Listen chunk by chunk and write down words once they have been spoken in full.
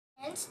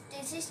friends,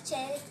 this is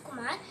Charit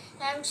Kumar.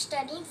 I am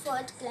studying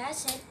 4th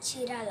class at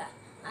Chirala,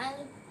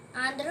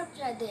 Andhra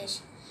Pradesh.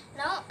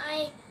 Now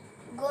I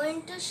am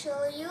going to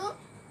show you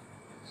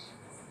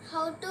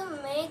how to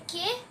make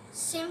a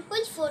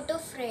simple photo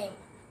frame.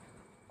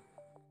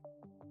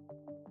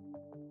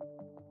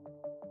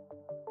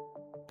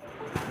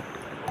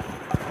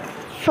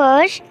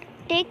 First,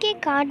 take a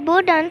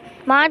cardboard and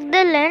mark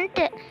the length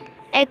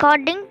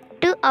according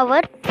to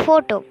our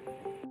photo.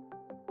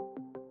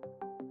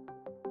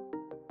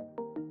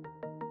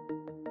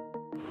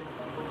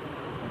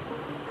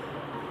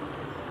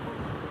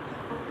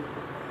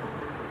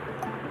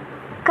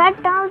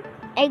 Cut out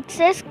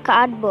excess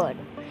cardboard.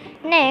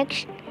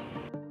 Next,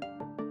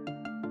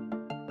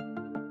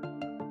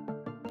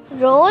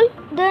 roll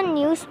the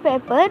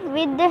newspaper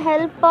with the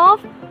help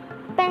of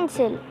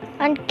pencil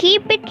and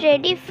keep it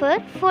ready for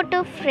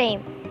photo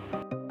frame.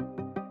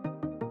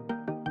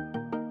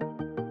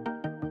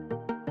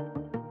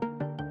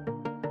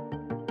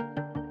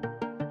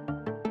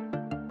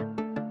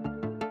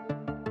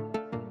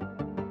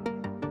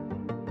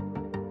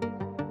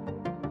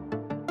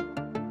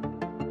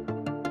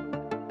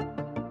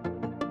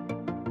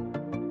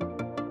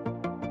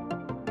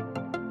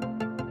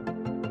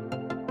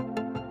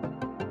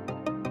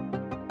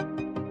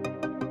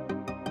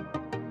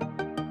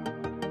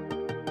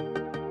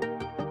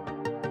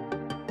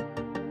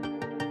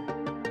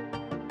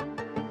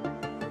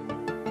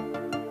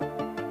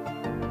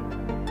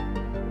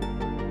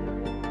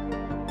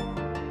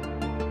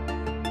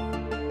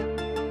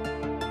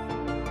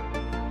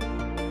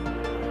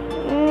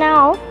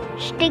 Now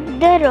stick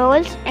the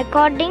rolls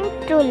according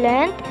to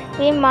length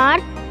we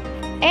mark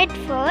at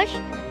first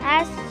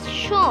as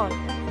shown.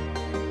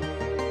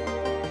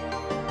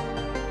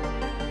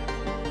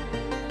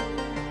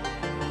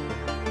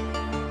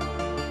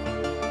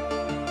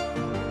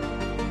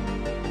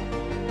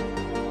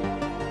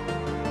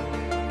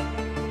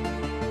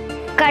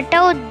 Cut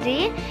out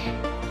the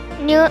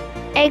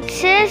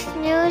excess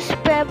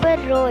newspaper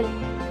roll.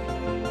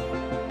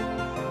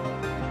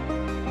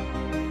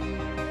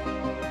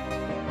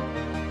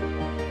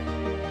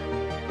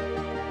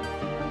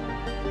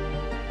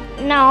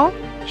 Now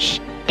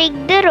stick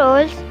the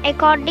rolls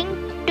according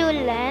to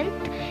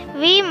length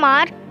we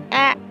mark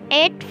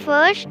at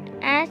first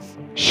as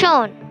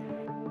shown.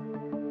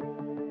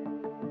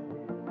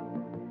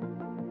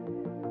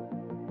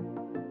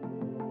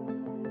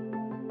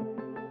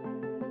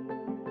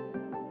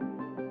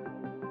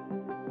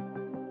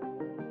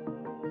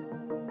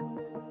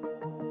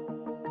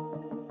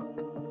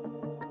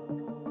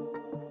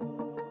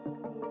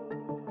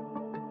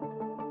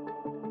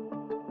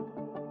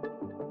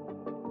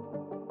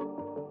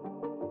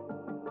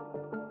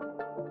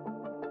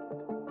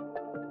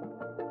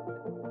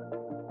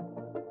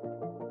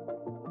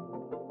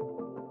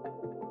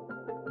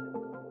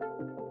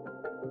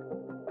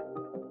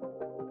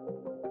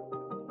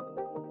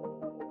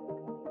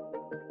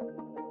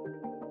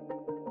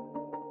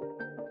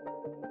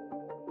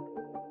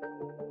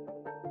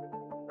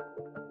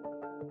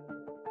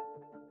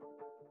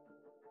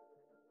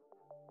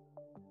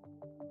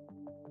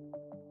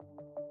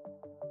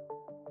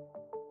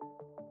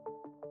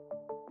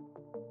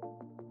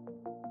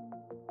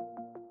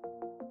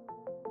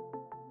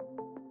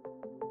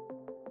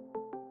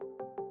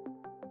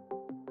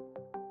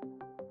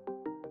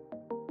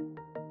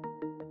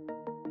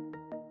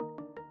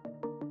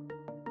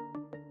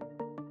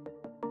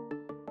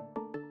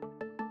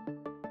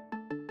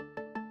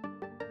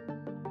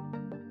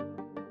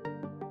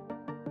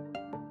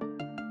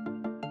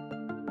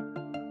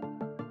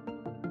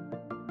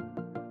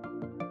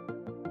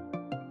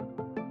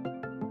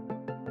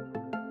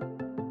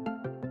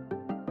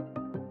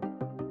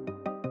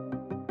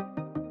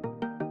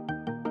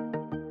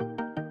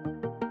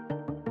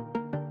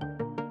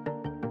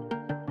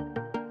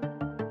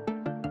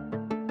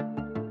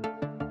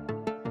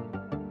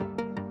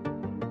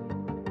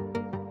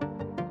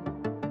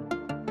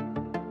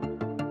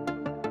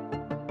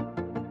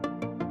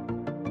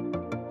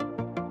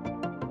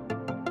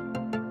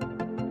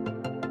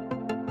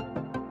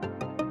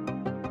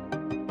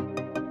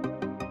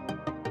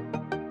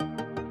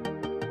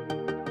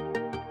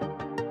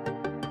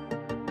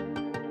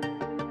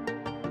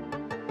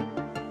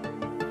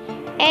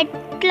 At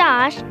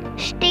last,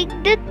 stick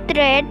the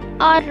thread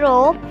or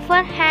rope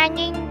for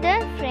hanging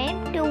the frame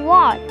to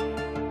wall.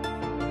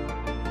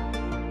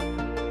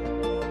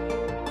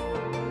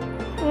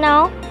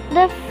 Now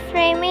the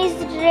frame is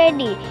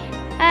ready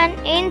and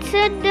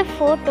insert the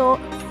photo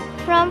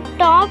from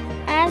top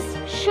as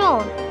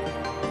shown.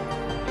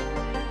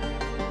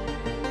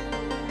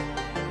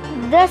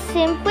 The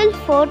simple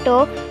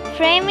photo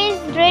frame is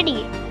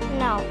ready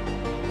now.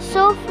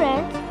 So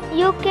friends,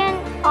 you can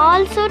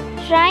also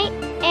try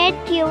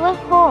at your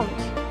homes.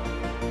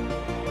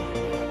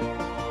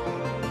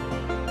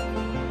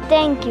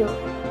 Thank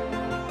you.